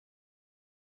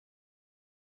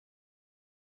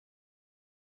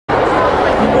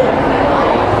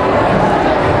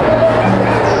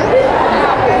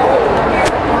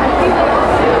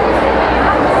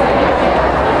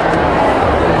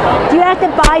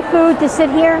buy food to sit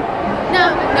here?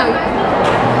 No, no.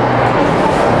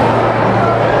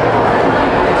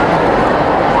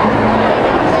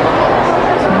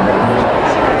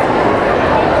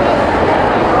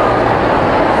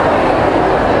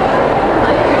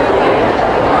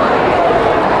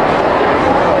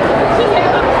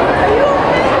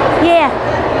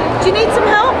 Yeah. Do you need some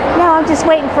help? No, I'm just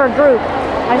waiting for a group.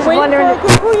 I was wondering.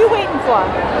 Who are you waiting for?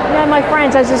 Yeah, my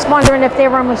friends. I was just wondering if they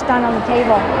were almost done on the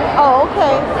table. Oh,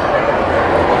 okay.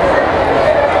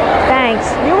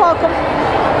 Thanks. You're welcome.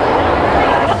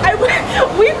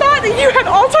 We thought that you had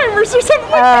Alzheimer's or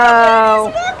something like that.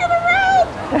 He's walking around.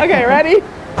 Okay, ready?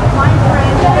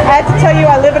 I have to tell you,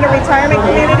 I live in a retirement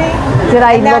community.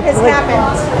 And that has happened.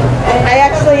 I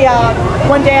actually,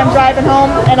 one day I'm driving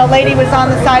home and a lady was on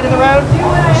the side of the road.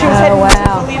 She was heading to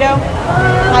Toledo.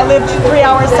 I lived 3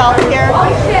 hours south of here.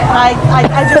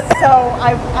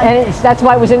 And that's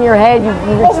why it was in your head. You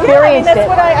experienced that's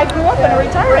what I grew up in a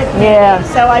retirement community.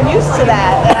 So I'm used to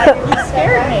that. And it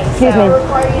scared me. Excuse me.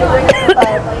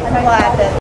 But I'm glad that